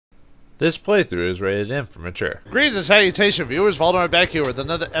This playthrough is rated M for mature. Greetings and salutation, viewers. Vauldemare back here with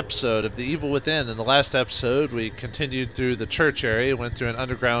another episode of The Evil Within. In the last episode, we continued through the church area, went through an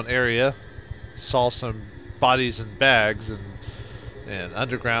underground area, saw some bodies in bags and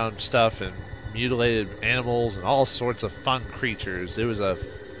underground stuff and animals and all sorts of fun creatures. It was a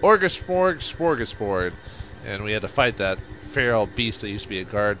smorgasbord, and we had to fight that feral beast that used to be a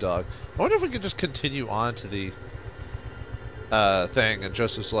guard dog. I wonder if we could just continue on to the thing, and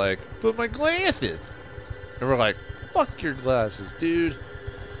Joseph's like, put my glasses, and we're like, fuck your glasses, dude.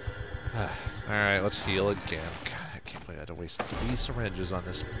 Alright, let's heal again. God, I can't believe I had to waste 3 syringes on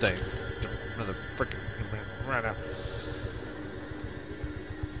this thing. Another freaking right now.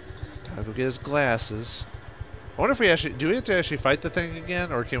 Gotta go get his glasses. I wonder if we actually do we have to actually fight the thing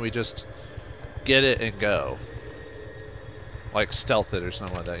again, or can we just get it and go? Like stealth it or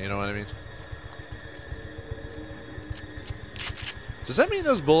something like that, you know what I mean? Does that mean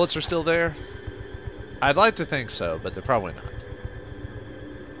those bullets are still there? I'd like to think so, but they're probably not.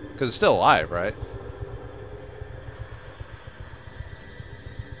 Because it's still alive, right?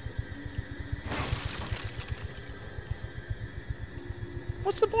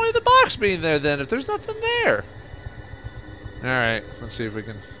 What's the point of the box being there then if there's nothing there? Alright, let's see if we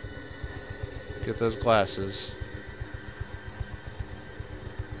can get those glasses.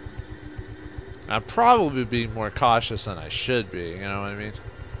 I'm probably being more cautious than I should be, you know what I mean?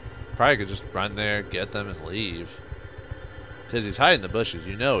 Probably could just run there, get them, and leave. Because he's hiding in the bushes,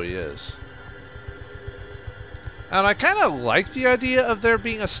 you know he is. And I kind of like the idea of there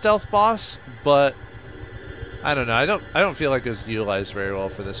being a stealth boss, but I don't know. I don't feel like it was utilized very well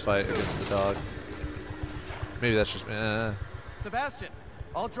for this fight against the dog. Maybe that's just me. Sebastian,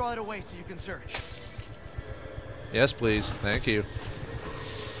 I'll draw it away so you can search. Yes, please. Thank you.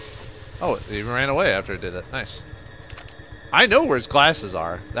 Oh, it even ran away after it did that. Nice. I know where his glasses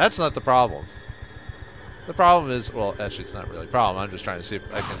are. That's not the problem. The problem is, well, actually, it's not really a problem. I'm just trying to see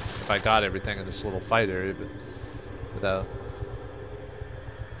if I got everything in this little fight area, but without.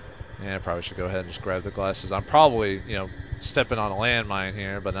 Yeah, I probably should go ahead and just grab the glasses. I'm probably, you know, stepping on a landmine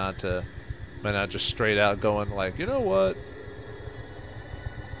here, but not just straight out going like, you know what?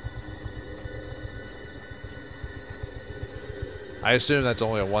 I assume that's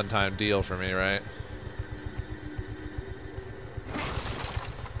only a one-time deal for me, right?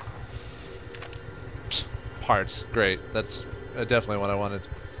 Psst, parts, great. That's definitely what I wanted.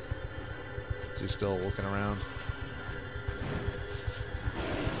 Is he still looking around?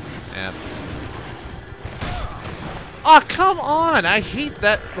 Yeah. Oh, come on! I hate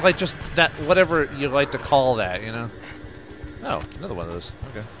that, like, just that, whatever you like to call that, you know? Oh, another one of those.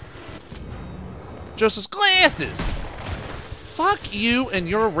 Okay. Joseph's glasses! Fuck you and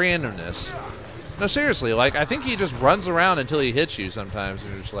your randomness. No, seriously, like, I think he just runs around until he hits you sometimes,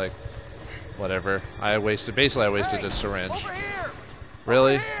 and you're just like, whatever. Basically I wasted a syringe. Over here!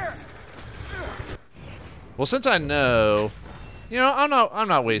 Really? Over here! Well, since I know, you know, I'm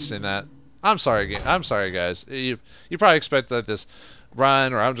not wasting that. I'm sorry, guys. You probably expect that this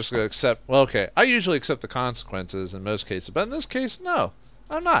run, or I'm just gonna accept. Well, okay, I usually accept the consequences in most cases, but in this case, no,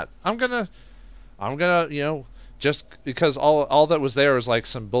 I'm not. I'm gonna, you know, just because all that was there was like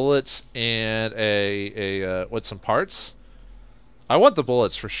some bullets and some parts. I want the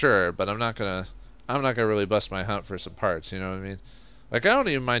bullets for sure, but I'm not gonna really bust my hump for some parts. You know what I mean? Like, I don't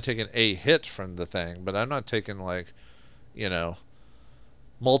even mind taking a hit from the thing, but I'm not taking, like, you know,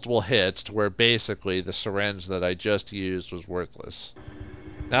 multiple hits to where basically the syringe that I just used was worthless.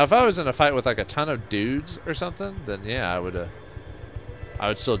 Now, if I was in a fight with like a ton of dudes or something, then yeah, I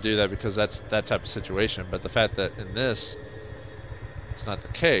would still do that because that's that type of situation. But the fact that in this, it's not the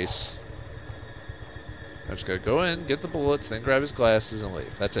case, I'm just gonna go in, get the bullets, then grab his glasses and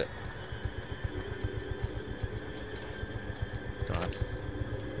leave. That's it. Come on.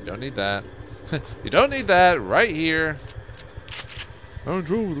 You don't need that. You don't need that right here. I'm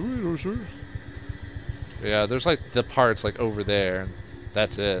trouble with the radio, sir. Yeah, there's like the parts like over there, and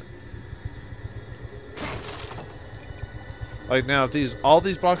that's it. Like now, if all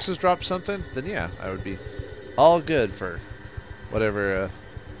these boxes drop something, then yeah, I would be all good for whatever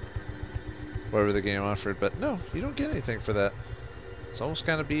the game offered. But no, you don't get anything for that. It's almost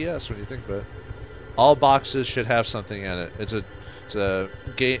kind of BS when you think about it. All boxes should have something in it. It's a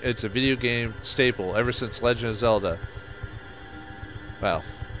video game staple ever since Legend of Zelda. Well,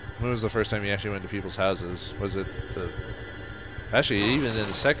 when was the first time you actually went to people's houses? Was it actually, even in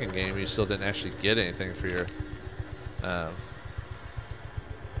the second game, you still didn't actually get anything for your I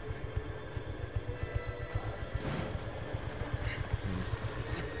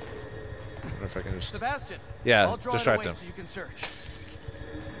wonder if I can just... Sebastian, yeah, I'll draw distract it away him. so you can search.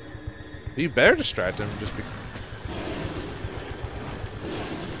 You better distract him. Just be.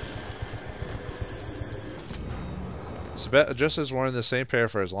 Joseph's worn the same pair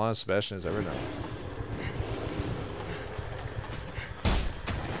for as long as Sebastian has ever known.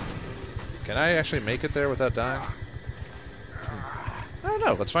 Can I actually make it there without dying? I don't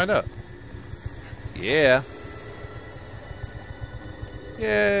know. Let's find out. Yeah.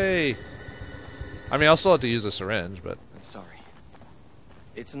 Yay. I mean, I'll still have to use the syringe, but... I'm sorry.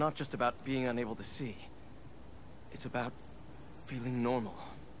 It's not just about being unable to see. It's about feeling normal.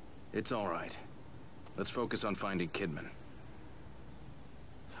 It's all right. Let's focus on finding Kidman.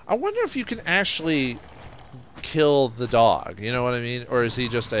 I wonder if you can actually kill the dog. You know what I mean? Or is he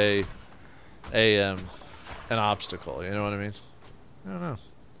just an obstacle? You know what I mean? I don't know.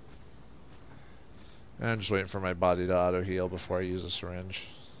 I'm just waiting for my body to auto heal before I use a syringe.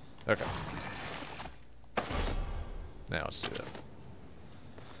 Okay. Now let's do it. At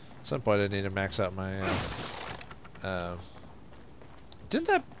some point I need to max out my... didn't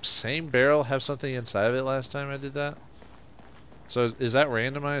that same barrel have something inside of it last time I did that? So is that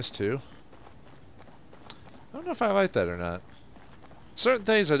randomized too? I don't know if I like that or not. Certain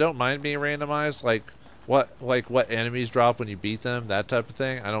things I don't mind being randomized, like what enemies drop when you beat them, that type of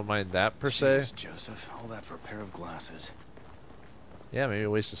thing. I don't mind that per se. Jeez, Joseph, all that for a pair of glasses. Yeah, maybe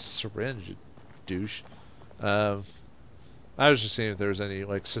waste a syringe, you douche. I was just seeing if there was any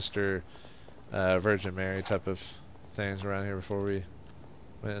like Sister Virgin Mary type of things around here before we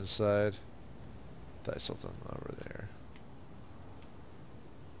went inside. Thought I saw something over there.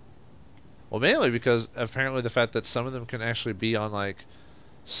 Well, mainly because apparently the fact that some of them can actually be on like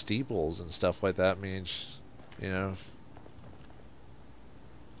steeples and stuff like that means, you know.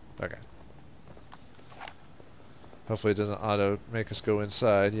 Okay. Hopefully it doesn't auto make us go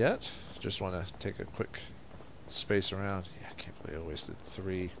inside yet. Just want to take a quick space around. Yeah, I can't believe I wasted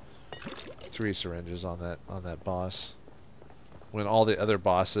three syringes on that boss. When all the other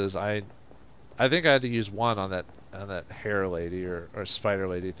bosses, I think I had to use one on that hair lady or spider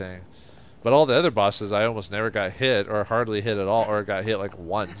lady thing. But all the other bosses, I almost never got hit, or hardly hit at all, or got hit like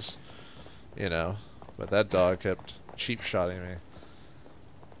once. You know. But that dog kept cheap-shotting me.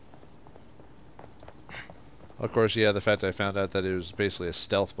 Of course, yeah, the fact I found out that it was basically a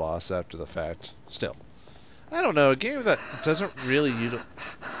stealth boss after the fact. Still. I don't know, a game that doesn't really utilize...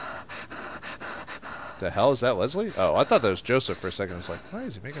 The hell, is that Leslie? Oh, I thought that was Joseph for a second. I was like, why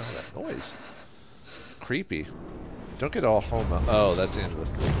is he making all that noise? Creepy. Don't get all home. Oh, that's the end of the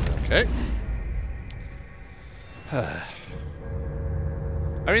thing. Okay. I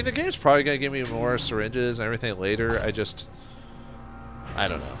mean, the game's probably going to give me more syringes and everything later. I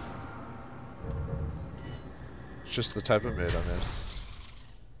don't know. It's just the type of mood I'm in.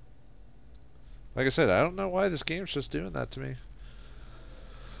 Like I said, I don't know why this game's just doing that to me.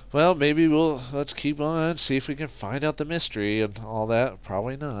 Well, maybe let's keep on, see if we can find out the mystery and all that.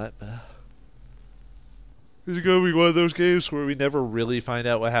 Probably not. Is it going to be one of those games where we never really find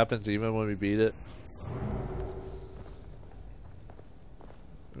out what happens even when we beat it?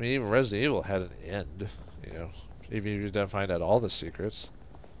 I mean, even Resident Evil had an end, you know, even if you didn't find out all the secrets.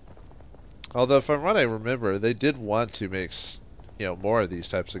 Although, from what I remember, they did want to make, you know, more of these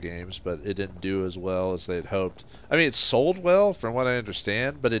types of games, but it didn't do as well as they'd hoped. I mean, it sold well, from what I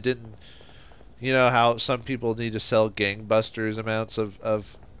understand, but it didn't, you know, how some people need to sell gangbusters amounts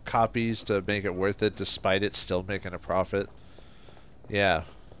of copies to make it worth it, despite it still making a profit. Yeah,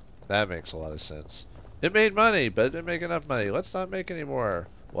 that makes a lot of sense. It made money, but it didn't make enough money. Let's not make any more.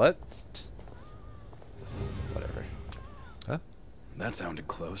 What? Whatever. Huh? That sounded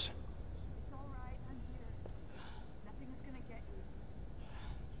close. It's all right, I'm here. Nothing's gonna get you.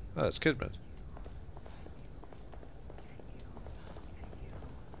 Oh, that's Kidman.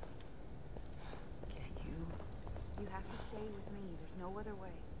 Can you? You have to stay with me. There's no other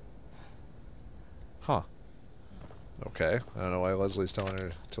way. Huh. Okay. I don't know why Leslie's telling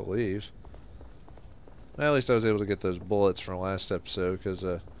her to leave. Well, at least I was able to get those bullets from last episode, because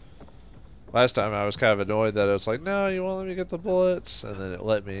last time I was kind of annoyed that I was like, no, you won't let me get the bullets, and then it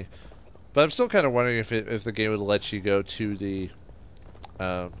let me. But I'm still kind of wondering if the game would let you go to the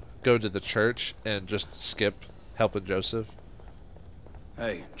church and just skip helping Joseph.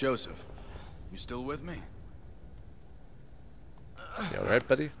 Hey, Joseph. You still with me? You alright,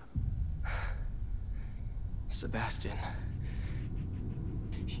 buddy? Sebastian,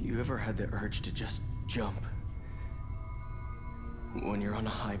 you ever had the urge to just jump? When you're on a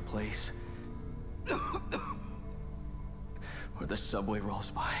high place? Or the subway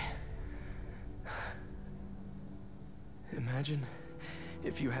rolls by? Imagine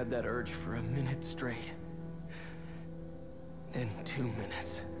if you had that urge for a minute straight. Then 2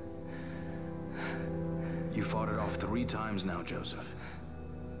 minutes. You fought it off 3 times now, Joseph.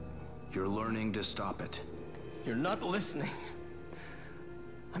 You're learning to stop it. You're not listening.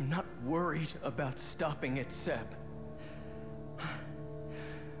 I'm not worried about stopping it, Seb.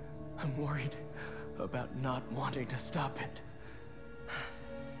 I'm worried about not wanting to stop it.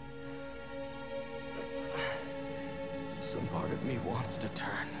 Some part of me wants to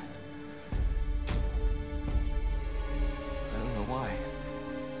turn. I don't know why.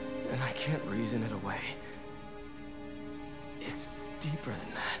 And I can't reason it away. It's deeper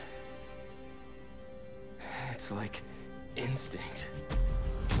than that. It's like instinct.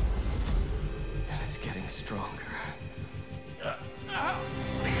 And it's getting stronger.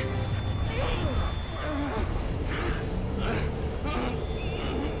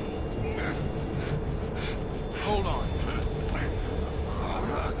 Hold on.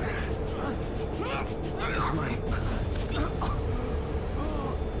 This might...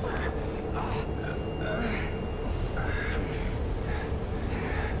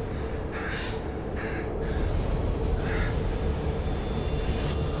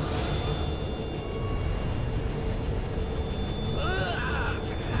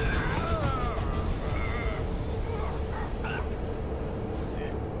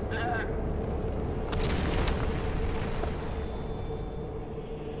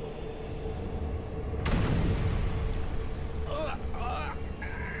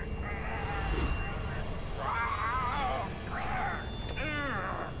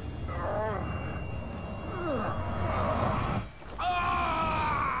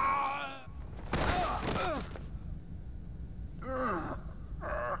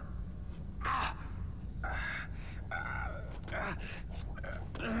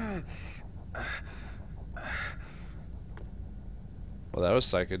 Well, that was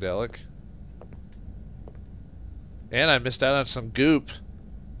psychedelic. And I missed out on some goop.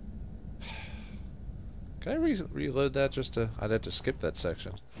 Can I reload that just to... I'd have to skip that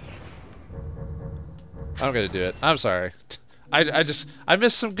section. I'm gonna do it. I'm sorry. I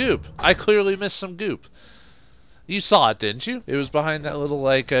missed some goop. I clearly missed some goop. You saw it, didn't you? It was behind that little,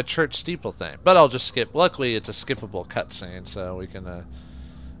 like, church steeple thing. But I'll just skip. Luckily, it's a skippable cutscene, so we can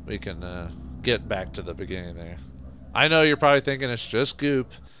get back to the beginning there. I know you're probably thinking it's just goop,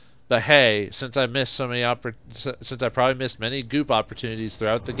 but hey, since I probably missed many goop opportunities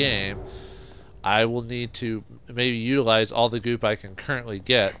throughout the game, I will need to maybe utilize all the goop I can currently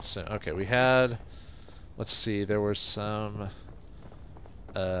get. So, okay, we had, let's see, there were some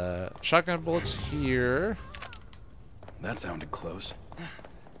shotgun bullets here. That sounded close.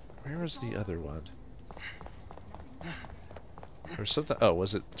 Where was the other one? Or something. Oh,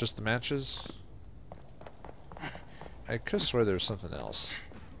 was it just the matches? I could swear there was something else.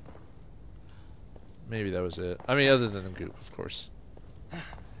 Maybe that was it. I mean, other than the goop, of course.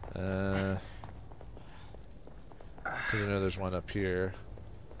 Because I know there's one up here.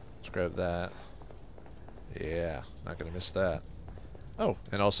 Let's grab that. Yeah, not gonna miss that. Oh,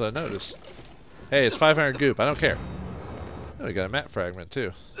 and also a notice. Hey, it's 500 goop. I don't care. Oh, we got a map fragment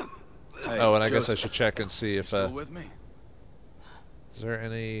too. Hey, oh, and I guess I Joseph, should check and see if still with me? is there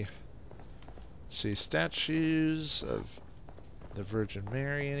any statues of the Virgin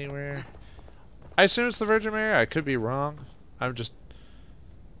Mary anywhere? I assume it's the Virgin Mary. I could be wrong. I'm just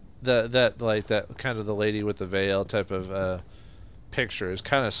that kind of the lady with the veil type of picture is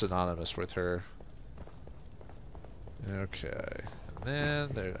kind of synonymous with her. Okay, and then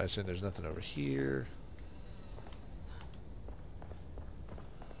there, I assume there's nothing over here.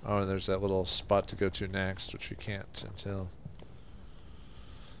 Oh, and there's that little spot to go to next, which we can't until...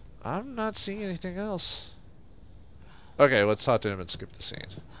 I'm not seeing anything else. Okay, let's talk to him and skip the scene.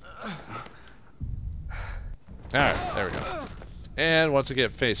 Alright, there we go. And once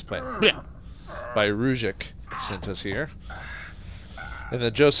again, faceplant. By Rujik sent us here. And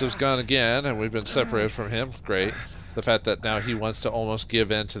then Joseph's gone again, and we've been separated from him. Great. The fact that now he wants to almost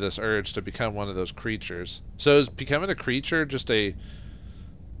give in to this urge to become one of those creatures. So is becoming a creature just a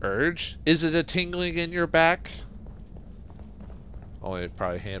urge? Is it a tingling in your back? Only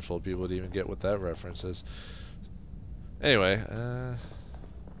probably a handful of people would even get what that reference is. Anyway,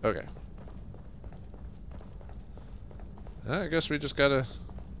 okay. I guess we just gotta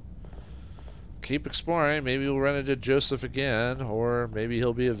keep exploring. Maybe we'll run into Joseph again, or maybe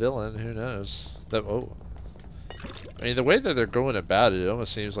he'll be a villain. Who knows? Oh, I mean, the way that they're going about it, it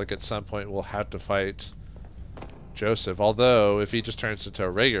almost seems like at some point we'll have to fight Joseph. Although, if he just turns into a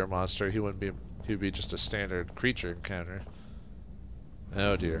regular monster, he wouldn't be. He'd be just a standard creature encounter.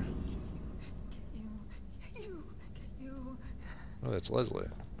 Oh dear. Oh, that's Leslie.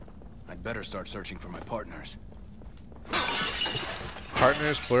 I'd better start searching for my partners.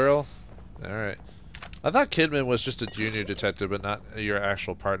 Partners, plural? Alright. I thought Kidman was just a junior detective, but not your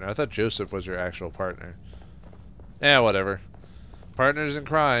actual partner. I thought Joseph was your actual partner. Yeah, whatever. Partners in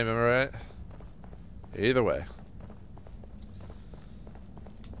crime, am I right? Either way.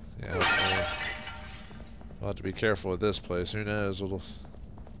 Yeah, we'll have to be careful with this place. Who knows what'll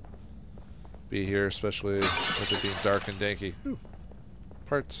be here, especially with it being dark and danky. Ooh.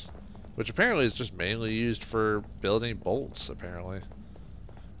 Parts. Which apparently is just mainly used for building bolts, apparently.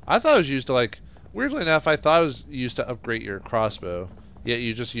 I thought it was used to, like... Weirdly enough, I thought it was used to upgrade your crossbow. Yet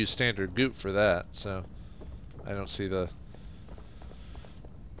you just use standard goop for that, so... I don't see the...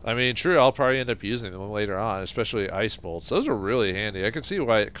 I mean, true, I'll probably end up using them later on, especially ice bolts. Those are really handy. I can see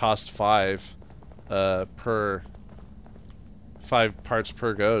why it costs 5 parts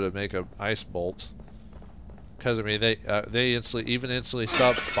per go to make an ice bolt. Because, I mean, they instantly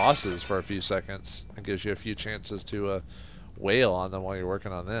stop bosses for a few seconds and gives you a few chances to wail on them while you're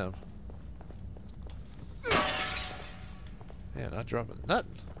working on them. Yeah, not dropping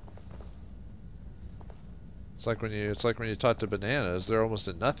nothing. It's like when you talk to bananas, they're almost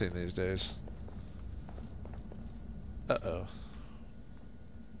at nothing these days. Uh-oh.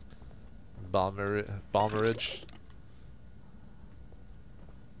 Balmerage.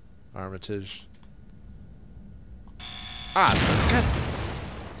 Armitage. Ah,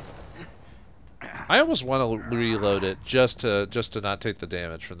 God. I almost want to reload it just to not take the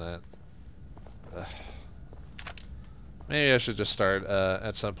damage from that. Ugh. Maybe I should just start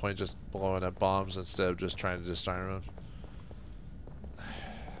at some point just blowing up bombs instead of just trying to disarm them.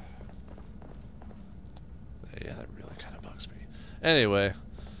 Yeah, that really kind of bugs me. Anyway.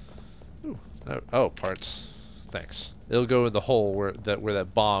 Ooh, oh, parts. Thanks. It'll go in the hole where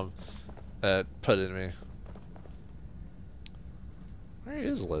that bomb put in me. Where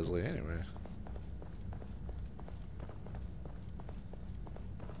is Leslie anyway?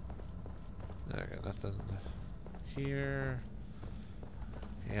 I got nothing here.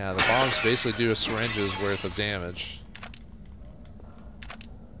 Yeah, the bombs basically do a syringe's worth of damage.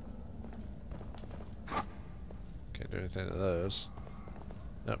 Can't do anything to those.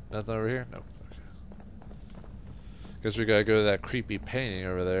 Nope, nothing over here? Nope. Okay. Guess we gotta go to that creepy painting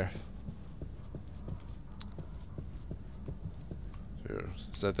over there.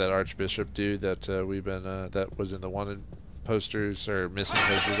 Is that Archbishop dude that we've been that was in the wanted posters or missing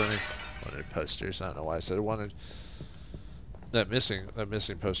posters? I mean, wanted posters. I don't know why I said wanted. That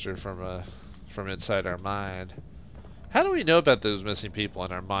missing poster from inside our mind. How do we know about those missing people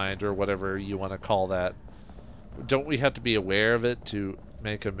in our mind or whatever you want to call that? Don't we have to be aware of it to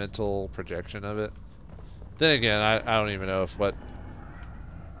make a mental projection of it? Then again, I don't even know if what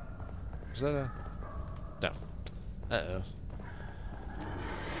is that a no. Uh-oh.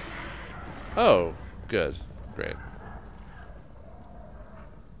 Oh, good. Great.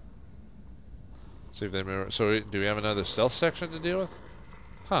 See if they move. So, do we have another stealth section to deal with?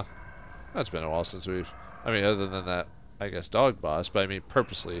 Huh. That's been a while since we've... I mean, other than that, I guess, dog boss, but I mean,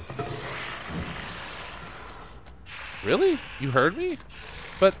 purposely. Really? You heard me?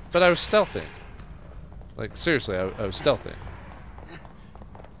 But I was stealthing. Like, seriously, I was stealthing.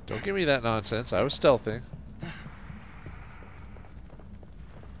 Don't give me that nonsense. I was stealthing.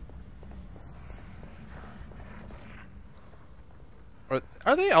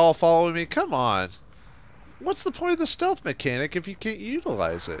 Are they all following me? Come on. What's the point of the stealth mechanic if you can't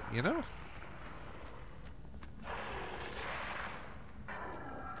utilize it, you know?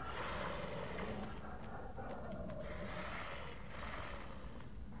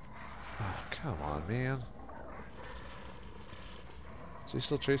 Oh, come on, man. Is he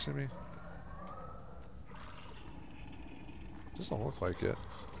still chasing me? Doesn't look like it.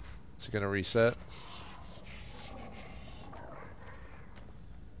 Is he gonna reset?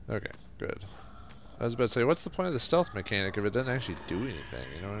 Okay, good. I was about to say, what's the point of the stealth mechanic if it doesn't actually do anything,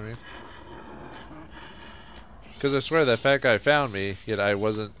 you know what I mean? Because I swear that fat guy found me, yet I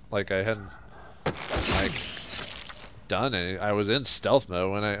wasn't, like, I hadn't, like, done any. I was in stealth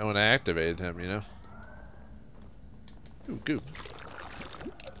mode when I activated him, you know? Ooh, goop.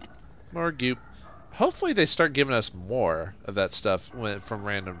 More goop. Hopefully they start giving us more of that stuff from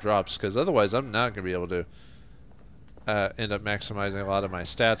random drops, because otherwise I'm not going to be able to end up maximizing a lot of my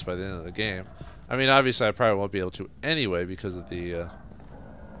stats by the end of the game. I mean, obviously I probably won't be able to anyway because of the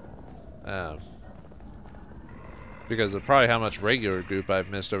probably how much regular goop I've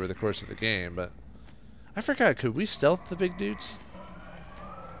missed over the course of the game. But I forgot, could we stealth the big dudes?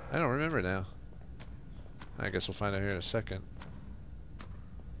 I don't remember now. I guess we'll find out here in a second.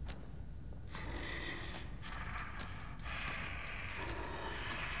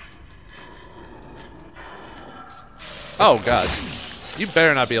 Oh, God. You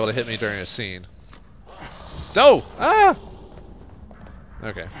better not be able to hit me during a scene. Oh! Ah!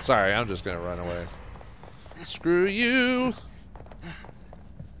 Okay, sorry, I'm just gonna run away. Screw you!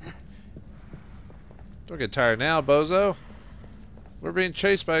 Don't get tired now, bozo. We're being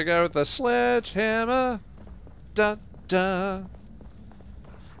chased by a guy with a sledgehammer. Dun dun.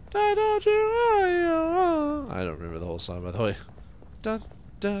 I don't remember the whole song, by the way. Dun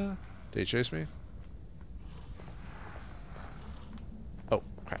dun. Did he chase me? Oh,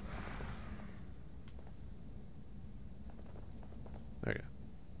 crap. There you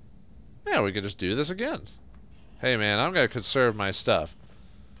go. Yeah, we could just do this again. Hey, man, I'm gonna conserve my stuff.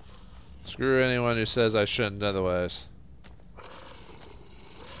 Screw anyone who says I shouldn't otherwise.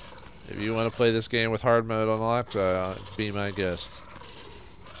 If you want to play this game with hard mode unlocked, be my guest.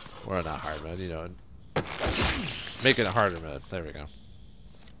 Or not hard mode, you know. Making it harder mode. There we go.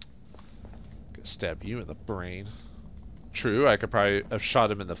 Gonna stab you in the brain. True, I could probably have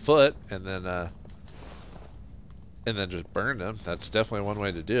shot him in the foot and then just burned him. That's definitely one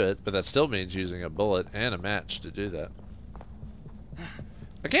way to do it, but that still means using a bullet and a match to do that.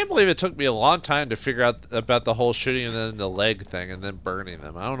 I can't believe it took me a long time to figure out about the whole shooting and then the leg thing and then burning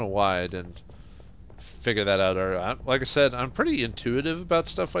them. I don't know why I didn't figure that out. Or like I said, I'm pretty intuitive about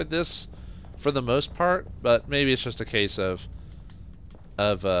stuff like this for the most part, but maybe it's just a case of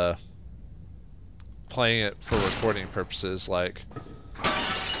playing it for recording purposes, like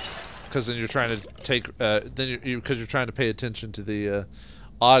because then you're trying to take because you're trying to pay attention to the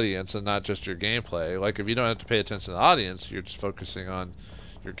audience and not just your gameplay. Like if you don't have to pay attention to the audience, you're just focusing on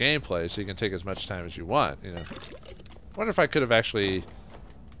your gameplay, so you can take as much time as you want. You know, I wonder if I could have actually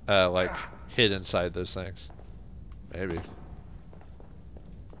like hid inside those things. Maybe.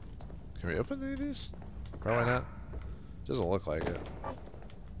 Can we open any of these? Probably not. Doesn't look like it.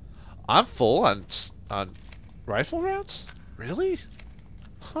 I'm full on rifle rounds? Really?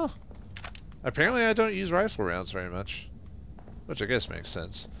 Huh. Apparently I don't use rifle rounds very much. Which I guess makes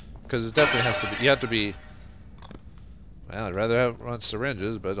sense. Because it definitely has to be, you have to be, well, I'd rather have run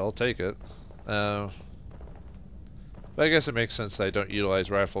syringes, but I'll take it. But I guess it makes sense that I don't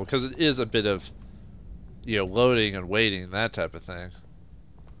utilize rifle, because it is a bit of, you know, loading and waiting, that type of thing.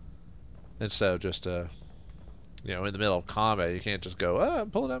 Instead of just, you know, in the middle of combat, you can't just go,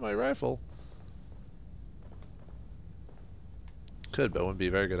 I'm pulling out my rifle. Could, but it wouldn't be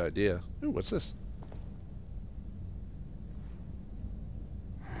a very good idea. Ooh, what's this?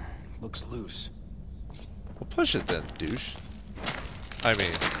 Looks loose. Well, push it then, douche. I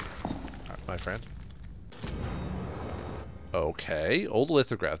mean, my friend. Okay, old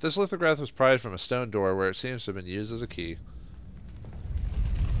lithograph. This lithograph was pried from a stone door where it seems to have been used as a key.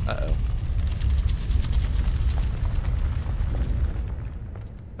 Uh-oh.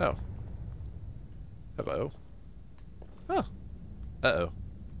 Oh. Hello. Oh. Uh-oh.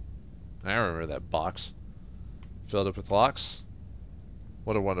 I remember that box. Filled up with locks.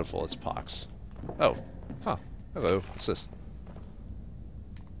 What a wonderful, it's pox. Oh. Huh. Hello. What's this?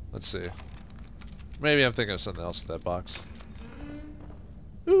 Let's see. Maybe I'm thinking of something else with that box.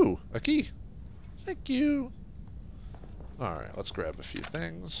 Ooh, a key. Thank you. Alright, let's grab a few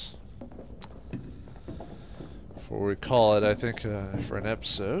things. Before we call it, I think, for an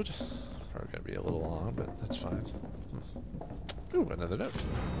episode. Probably gonna be a little long, but that's fine. Ooh, another note.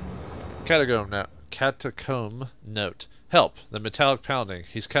 Catacomb note. Help! The metallic pounding.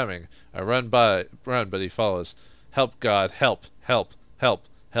 He's coming. I run, but he follows. Help, God! Help! Help! Help!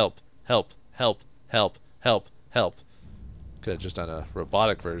 Help! Help! Help! Help! Help! Help! Could have just done a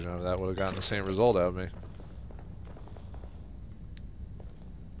robotic version of that. Would have gotten the same result out of me.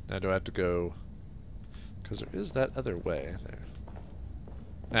 Now do I have to go? Because there is that other way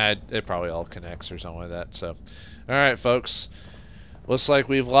there. It probably all connects or something like that. So, all right, folks. Looks like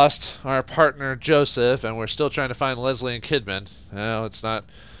we've lost our partner Joseph, and we're still trying to find Leslie and Kidman. Well, it's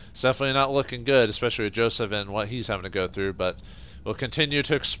definitely not looking good, especially with Joseph and what he's having to go through. But we'll continue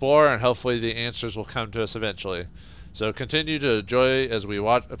to explore, and hopefully the answers will come to us eventually. So continue to enjoy as we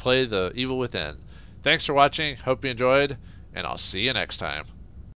play The Evil Within. Thanks for watching. Hope you enjoyed, and I'll see you next time.